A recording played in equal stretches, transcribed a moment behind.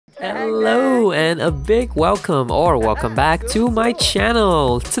Hello and a big welcome or welcome back to my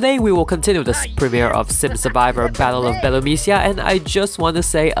channel. Today we will continue the premiere of Sim Survivor Battle of Belomisia, and I just want to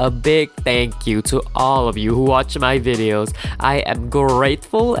say a big thank you to all of you who watch my videos. I am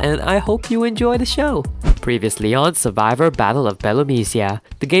grateful and I hope you enjoy the show. Previously on Survivor Battle of Belomisia,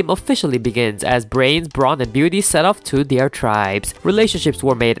 the game officially begins as Brains, Brawn and Beauty set off to their tribes. Relationships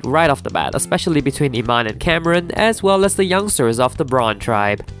were made right off the bat, especially between Iman and Cameron, as well as the youngsters of the Brawn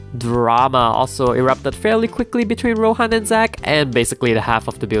tribe. Drama also erupted fairly quickly between Rohan and Zach and basically the half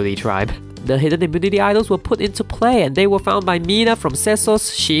of the Beauty tribe. The hidden immunity idols were put into play and they were found by Mina from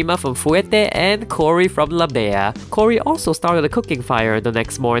Sesos, Shima from Fuete, and Cory from La Bea. Cory also started a cooking fire the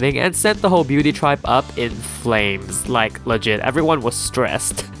next morning and sent the whole Beauty tribe up in flames. Like, legit, everyone was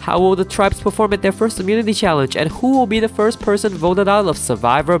stressed. How will the tribes perform at their first immunity challenge, and who will be the first person voted out of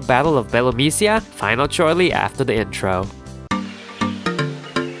Survivor Battle of Belomisia? Find out shortly after the intro.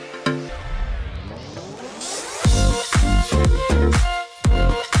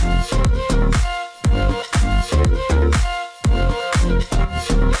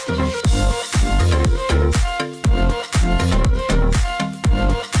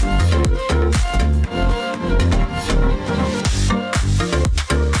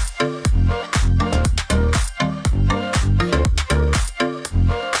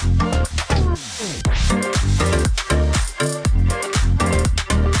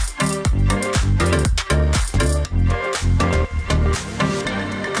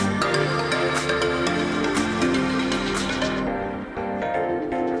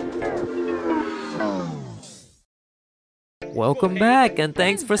 Welcome back and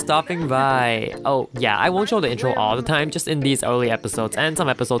thanks for stopping by. Oh yeah, I won't show the intro all the time, just in these early episodes and some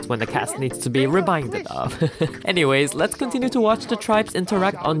episodes when the cast needs to be reminded of. Anyways, let's continue to watch the tribes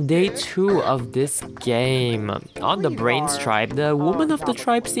interact on day 2 of this game. On the Brains tribe, the women of the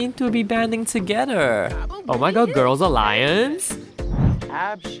tribe seem to be banding together. Oh my god, Girls Alliance?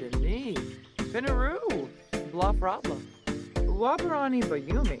 Absolutely. Finaroo. Blah problem. Wabarani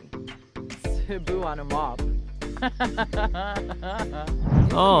Bayumi. Cebu Anumab.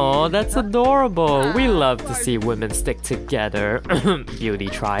 Oh, that's adorable. We love to see women stick together. Beauty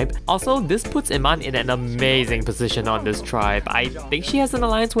tribe. Also, this puts Iman in an amazing position on this tribe. I think she has an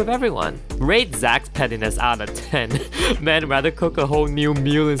alliance with everyone. Rate Zach's pettiness out of 10. Man, rather cook a whole new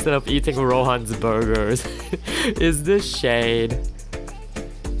meal instead of eating Rohan's burgers. Is this shade?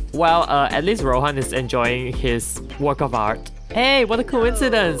 Well, at least Rohan is enjoying his work of art. Hey, what a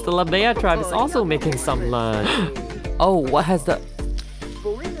coincidence! The La Bea tribe is also making some lunch. Oh, what has the...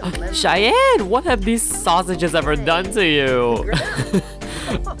 Cheyenne, what have these sausages ever done to you?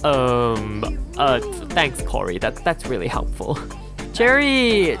 Thanks, Cory. That's really helpful.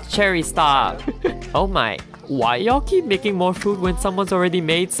 Cherry, stop. Oh my, why y'all keep making more food when someone's already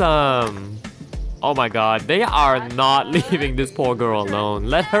made some? Oh my god, they are not leaving this poor girl alone.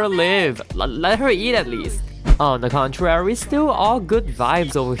 Let her live. Let her eat at least. On the contrary, still all good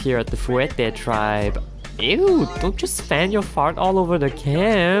vibes over here at the Fuete tribe. Ew, don't just fan your fart all over the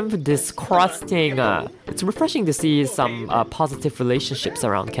camp. Disgusting. It's refreshing to see some positive relationships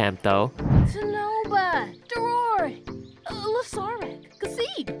around camp though. Tanoba, Doror, Lasarek,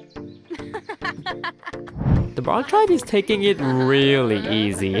 Kasid. The Brawn tribe is taking it really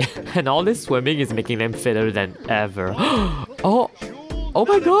easy, and all this swimming is making them fitter than ever. Oh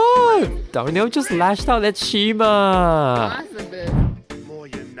my god! Darnell just lashed out at Shima!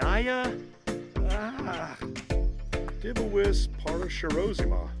 Moyanaya? Dibawis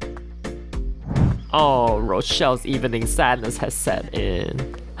Parashirozima. Oh, Rochelle's evening sadness has set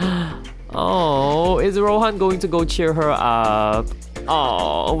in. Oh, is Rohan going to go cheer her up?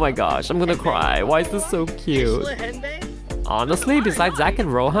 Oh my gosh, I'm gonna cry. Why is this so cute? Honestly, besides Zach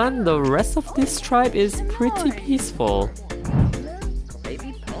and Rohan, the rest of this tribe is pretty peaceful.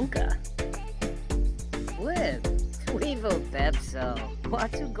 Bebso,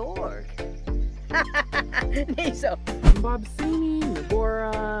 Watu Gorg. Niso. Bobsini,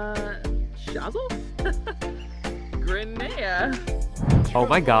 Nagora, Shazzle? Grenea. Oh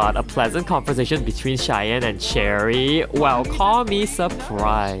my god, a pleasant conversation between Cheyenne and Cherry. Well, call me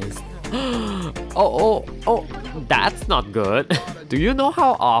surprised. Oh, that's not good. Do you know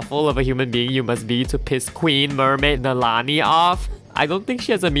how awful of a human being you must be to piss Queen Mermaid Nalani off? I don't think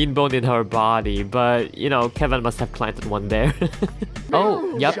she has a mean bone in her body, but, you know, Kevin must have planted one there.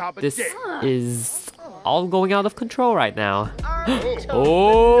 Oh, yep, this is all going out of control right now.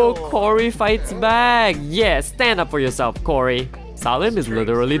 Oh, Cory fights back! Yeah, stand up for yourself, Cory. Salim is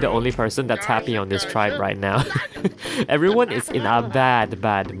literally the only person that's happy on this tribe right now. Everyone is in a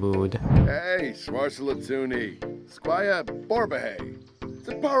bad mood. Hey, Swarsalatuni, Squire Borbahay.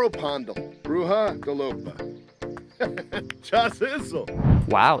 Separo Pondo, Bruja Galopa. Just eso.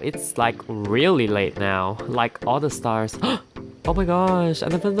 Wow, it's like really late now. Like all the stars. Oh my gosh, I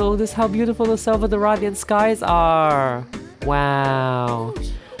never noticed how beautiful the Salvadoranian skies are. Wow.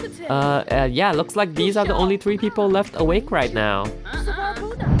 Yeah, looks like these are the only 3 people left awake right now.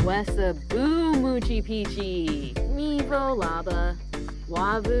 Wesa boo moochie peachy. Mevo lava.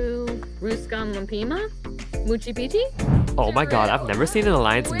 Wavu. Ruskam lampima. Moochie peachy? Oh my god, I've never seen an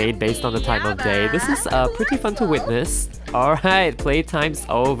alliance made based on the time of day. This is pretty fun to witness. Alright, playtime's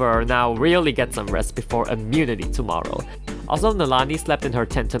over. Now really get some rest before immunity tomorrow. Also, Nalani slept in her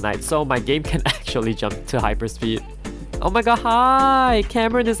tent tonight, so my game can actually jump to hyperspeed. Oh my god, hi!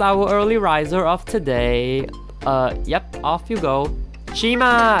 Cameron is our early riser of today. Yep, off you go.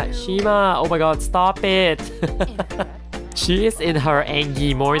 Shima! Oh my god, stop it! She is in her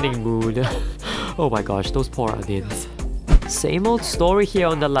angry morning mood. Oh my gosh, those poor onions. Same old story here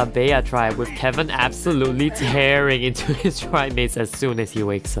on the La Bea tribe, with Kevin absolutely tearing into his tribe mates as soon as he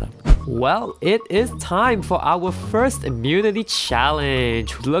wakes up. Well, it is time for our first immunity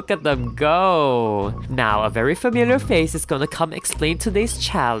challenge. Look at them go. Now, a very familiar face is gonna come explain today's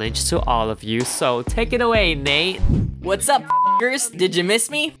challenge to all of you, so take it away, Nate. What's up, f***ers? Did you miss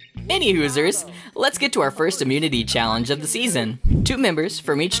me? Any hoosers, let's get to our first immunity challenge of the season. 2 members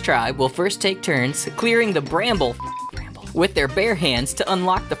from each tribe will first take turns clearing the bramble with their bare hands to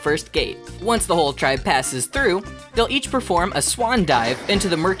unlock the first gate. Once the whole tribe passes through, they'll each perform a swan dive into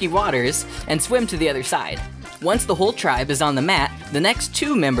the murky waters and swim to the other side. Once the whole tribe is on the mat, the next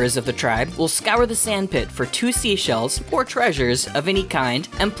 2 members of the tribe will scour the sandpit for 2 seashells or treasures of any kind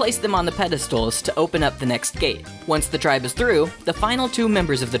and place them on the pedestals to open up the next gate. Once the tribe is through, the final 2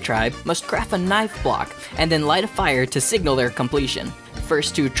 members of the tribe must craft a knife block and then light a fire to signal their completion.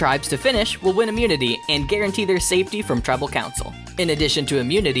 First 2 tribes to finish will win immunity and guarantee their safety from tribal council. In addition to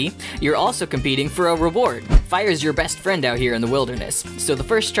immunity, you're also competing for a reward. Fire's your best friend out here in the wilderness, so the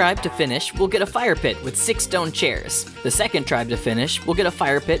first tribe to finish will get a fire pit with 6 stone chairs. The second tribe to finish will get a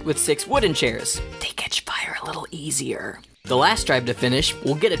fire pit with 6 wooden chairs. They catch fire a little easier. The last tribe to finish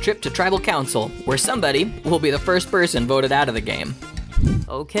will get a trip to tribal council, where somebody will be the first person voted out of the game.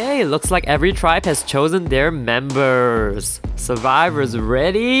 Okay, looks like every tribe has chosen their members. Survivors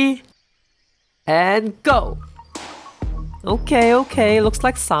ready? And go! Okay, looks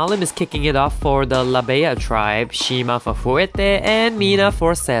like Salim is kicking it off for the La Bea tribe, Shima for Fuerte, and Mina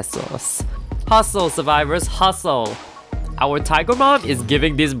for Sesos. Hustle, survivors, hustle! Our tiger mom is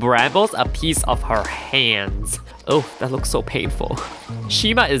giving these brambles a piece of her hands. Oh, that looks so painful.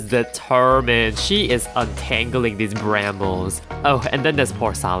 Shima is determined. She is untangling these brambles. Oh, and then there's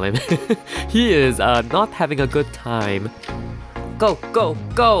poor Salim. He is not having a good time.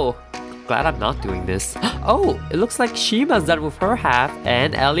 Go! Glad I'm not doing this. Oh, it looks like Shima's done with her half,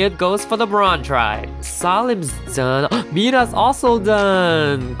 and Elliot goes for the Brawn tribe. Salim's done. Mina's also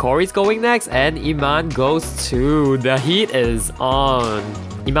done. Corey's going next, and Iman goes too. The heat is on.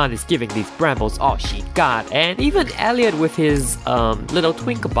 Iman is giving these brambles all she got, and even Elliot with his little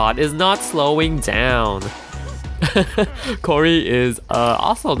Twinkabot is not slowing down. Corey is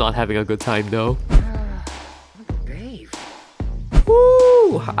also not having a good time though.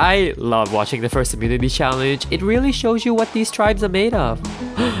 Woo! I love watching the first immunity challenge. It really shows you what these tribes are made of.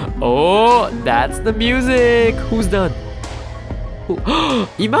 Oh, that's the music! Who's done?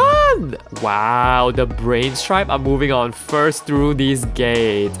 Iman! Wow, the Brains tribe are moving on first through these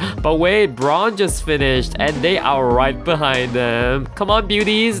gates. But wait, Brawn just finished and they are right behind them. Come on,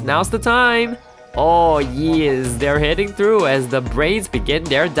 beauties, now's the time. Oh yes, they're heading through as the Brains begin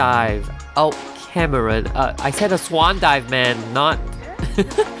their dive. Oh, Cameron, I said a swan dive, man, not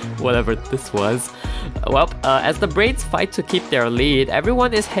whatever this was. Well, as the Brains fight to keep their lead,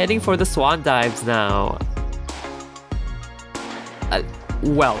 everyone is heading for the swan dives now.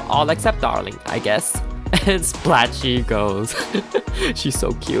 Well, all except Darling, I guess. And splat she goes. She's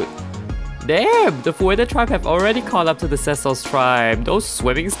so cute. Damn, the Fuerte tribe have already caught up to the Sesos tribe. Those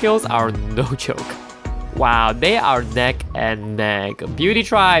swimming skills are no joke. Wow, they are neck and neck. Beauty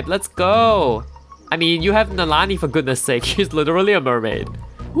tribe, let's go. I mean, you have Nalani for goodness sake. She's literally a mermaid.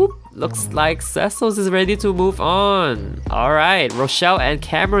 Whoop, looks like Sesos is ready to move on. Alright, Rochelle and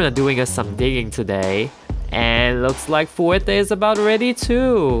Cameron are doing us some digging today. And looks like Fuerte is about ready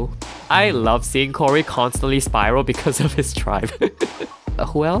too. I love seeing Corey constantly spiral because of his tribe.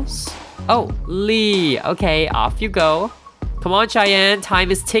 Who else? Oh, Lee. Okay, off you go. Come on, Cheyenne,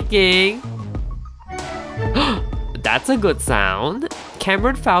 time is ticking. That's a good sound.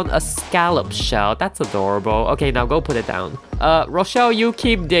 Cameron found a scallop shell. That's adorable. Okay, now go put it down. Rochelle, you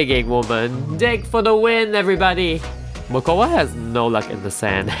keep digging, woman. Dig for the win, everybody. Makoa has no luck in the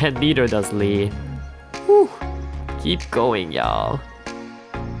sand, and neither does Lee. Whew. Keep going, y'all.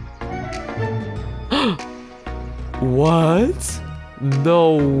 What?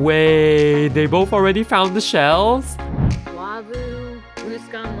 No way! They both already found the shells? Wavu,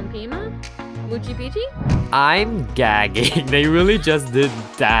 Ruskan Lampima, Muchi Pichi? I'm gagging. They really just did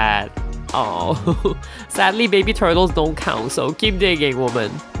that. Oh, sadly baby turtles don't count, so keep digging,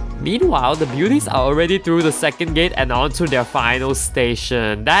 woman. Meanwhile, the beauties are already through the second gate and onto their final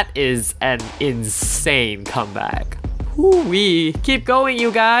station. That is an insane comeback. Woo-wee. Keep going,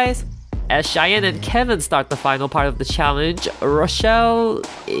 you guys. As Cheyenne and Kevin start the final part of the challenge, Rochelle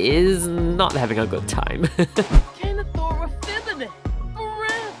is not having a good time.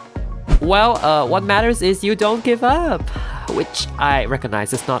 Well, what matters is you don't give up, which I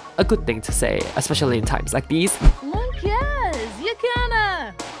recognize is not a good thing to say, especially in times like these.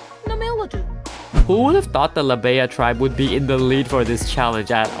 Who would have thought the Labea tribe would be in the lead for this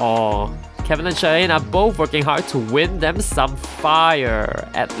challenge at all? Kevin and Cheyenne are both working hard to win them some fire.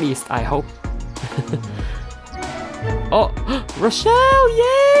 At least I hope. Oh, Rochelle,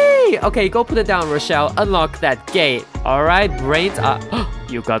 yay! Okay, go put it down, Rochelle. Unlock that gate. Alright, brains are...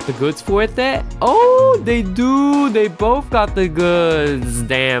 You got the goods for it there? Oh, they do! They both got the goods.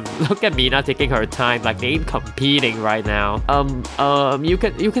 Damn, look at Mina taking her time like they ain't competing right now. You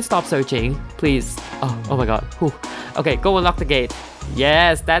can stop searching, please. Oh my god. Whew. Okay, go unlock the gate.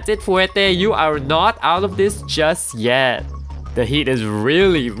 Yes, that's it, Fuerte. You are not out of this just yet. The heat is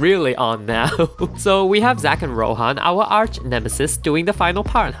really on now. So we have Zach and Rohan, our arch nemesis, doing the final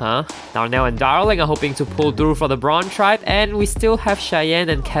part, huh? Darnell and Darling are hoping to pull through for the Brawn tribe, and we still have Cheyenne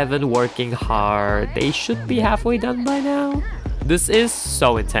and Kevin working hard. They should be halfway done by now. This is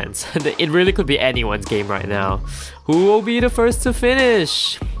so intense. It really could be anyone's game right now. Who will be the first to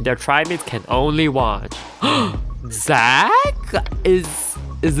finish? Their tribe mates can only watch. Zach? Is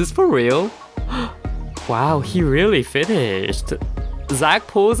this for real? Wow, he really finished. Zach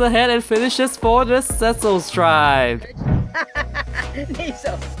pulls ahead and finishes for the Cecil's tribe.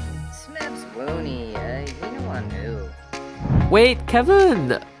 Wait,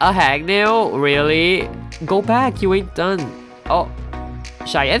 Kevin! A hangnail? Really? Go back, you ain't done. Oh,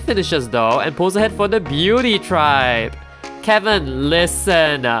 Cheyenne finishes though and pulls ahead for the Beauty tribe. Kevin,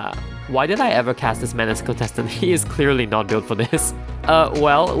 listen. Why did I ever cast this man as a contestant? He is clearly not built for this.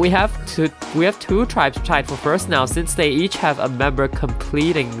 Well, we have two tribes tied for first now since they each have a member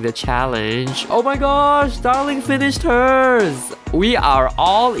completing the challenge. Oh my gosh, Darling finished hers! We are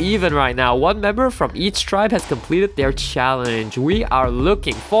all even right now. One member from each tribe has completed their challenge. We are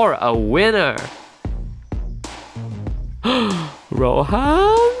looking for a winner.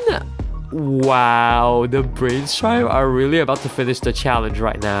 Rohan? Wow, the Brains tribe are really about to finish the challenge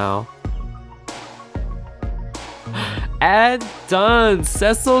right now. And done!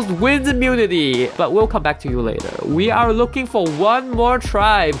 Cecil's wins immunity! But we'll come back to you later. We are looking for one more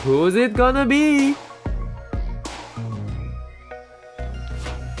tribe. Who's it gonna be?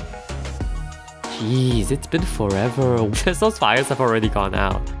 Jeez, it's been forever. Cecil's fires have already gone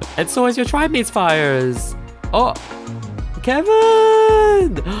out. And so has your tribe mate's fires. Oh!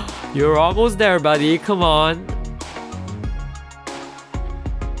 Kevin! You're almost there, buddy. Come on.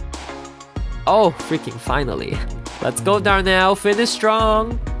 Oh, freaking finally. Let's go, Darnell. Finish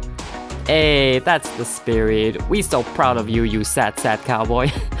strong. Hey, that's the spirit. We so proud of you, you sad cowboy.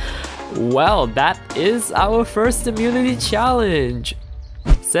 Well, that is our first immunity challenge.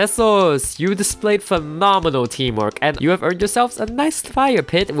 Cecils, you displayed phenomenal teamwork and you have earned yourselves a nice fire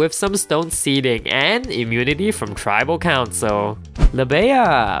pit with some stone seating and immunity from Tribal Council.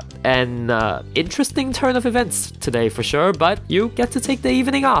 Labea, an interesting turn of events today for sure, but you get to take the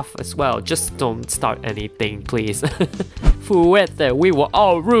evening off as well. Just don't start anything, please. Fuerte, we were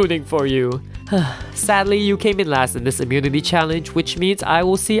all rooting for you. Sadly, you came in last in this immunity challenge, which means I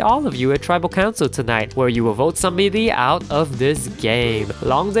will see all of you at Tribal Council tonight, where you will vote somebody out of this game.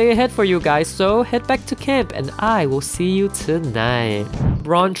 Long day ahead for you guys, so head back to camp and I will see you tonight.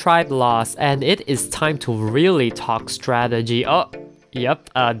 Brawn tribe lost, and it is time to really talk strategy. Oh, yep,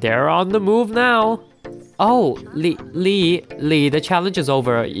 they're on the move now. Oh, Lee, the challenge is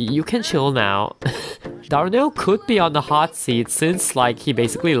over. You can chill now. Darnell could be on the hot seat since, like, he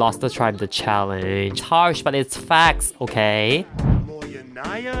basically lost the tribe the challenge. Harsh, but it's facts, okay?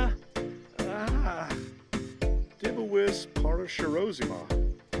 Moyanaya? Dibawis Parashirozima.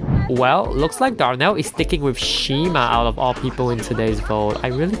 Well, looks like Darnell is sticking with Shima out of all people in today's vote. I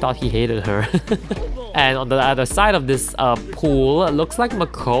really thought he hated her. And on the other side of this pool, looks like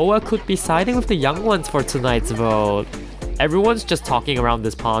Makoa could be siding with the young ones for tonight's vote. Everyone's just talking around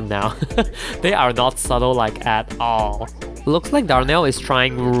this pond now. They are not subtle like at all. Looks like Darnell is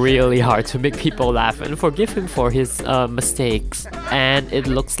trying really hard to make people laugh and forgive him for his mistakes. And it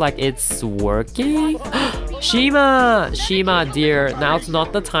looks like it's working? Shima! Shima dear, now's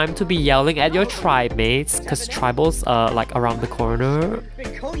not the time to be yelling at your tribe mates, cause tribal's like around the corner.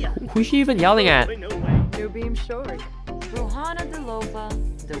 Who's she even yelling at? New beam short. Rohana de Lova,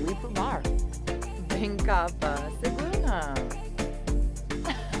 de Lipamar. Binkapa Sigluna.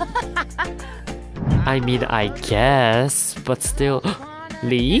 I mean, I guess, but still.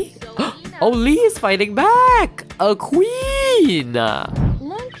 Lee? Oh, Lee is fighting back! A queen!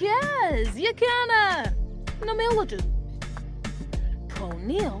 Lunkes, Yakana, Namiladu,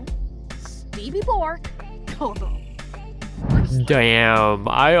 Conil, Stevie Bork, Toto. Damn,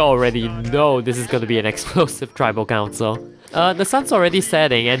 I already know this is gonna be an explosive tribal council. The sun's already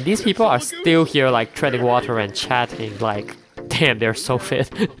setting and these people are still here like treading water and chatting like, damn, they're so fit.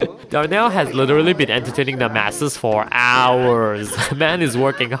 Darnell has literally been entertaining the masses for hours. Man is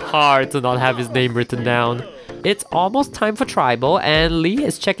working hard to not have his name written down. It's almost time for tribal and Lee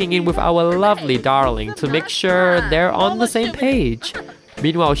is checking in with our lovely darling to make sure they're on the same page.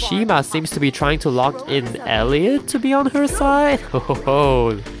 Meanwhile, Shima seems to be trying to lock in Elliot to be on her side.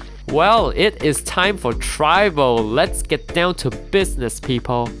 Well, it is time for tribal. Let's get down to business,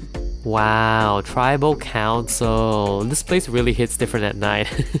 people. Wow, tribal council. This place really hits different at night.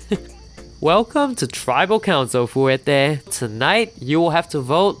 Welcome to tribal council, Fuete. Tonight, you will have to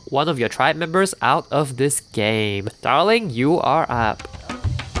vote one of your tribe members out of this game. Darling, you are up.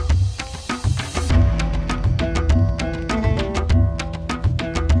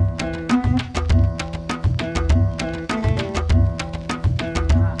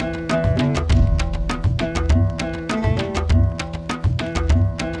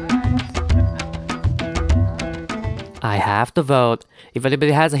 I have the vote. If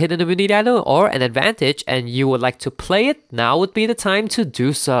anybody has a hidden immunity item or an advantage and you would like to play it, now would be the time to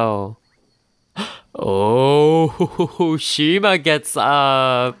do so. Oh, Shima gets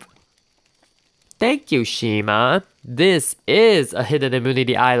up. Thank you, Shima. This is a hidden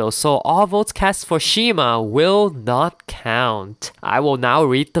immunity idol, so all votes cast for Shima will not count. I will now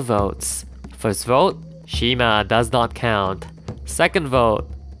read the votes. First vote, Shima does not count. Second vote,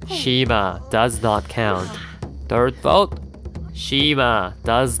 Shima does not count. Third vote, Shima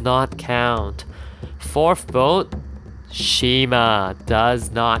does not count. Fourth vote, Shima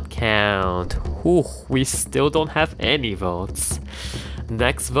does not count. Whew, we still don't have any votes.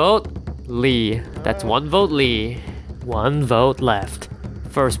 Next vote, Lee. That's one vote Lee. One vote left.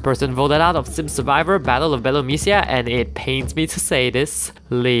 First person voted out of Sim Survivor Battle of Belomisia, and it pains me to say this,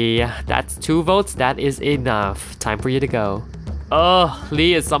 Lee. That's 2 votes, that is enough. Time for you to go.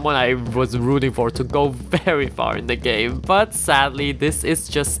 Lee is someone I was rooting for to go very far in the game, but sadly, this is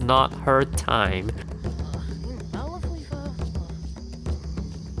just not her time.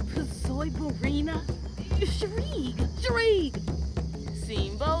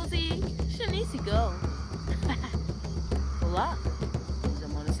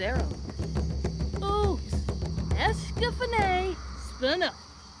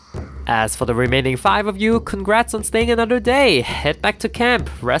 As for the remaining 5 of you, congrats on staying another day. Head back to camp,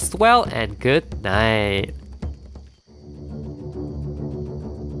 rest well, and good night.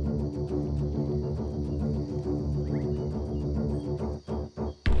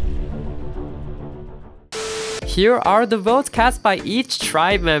 Here are the votes cast by each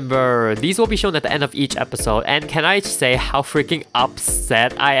tribe member. These will be shown at the end of each episode, and can I say how freaking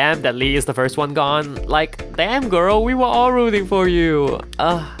upset I am that Lee is the first one gone? Like, damn girl, we were all rooting for you.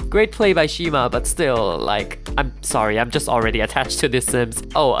 Great play by Shima, but still, like, I'm sorry, I'm just already attached to this Sims.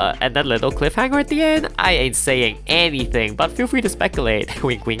 Oh, and that little cliffhanger at the end? I ain't saying anything, but feel free to speculate.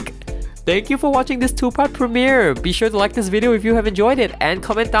 Wink wink. Thank you for watching this 2-part premiere. Be sure to like this video if you have enjoyed it and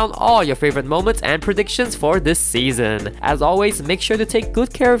comment down all your favorite moments and predictions for this season. As always, make sure to take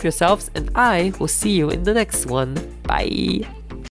good care of yourselves and I will see you in the next one. Bye!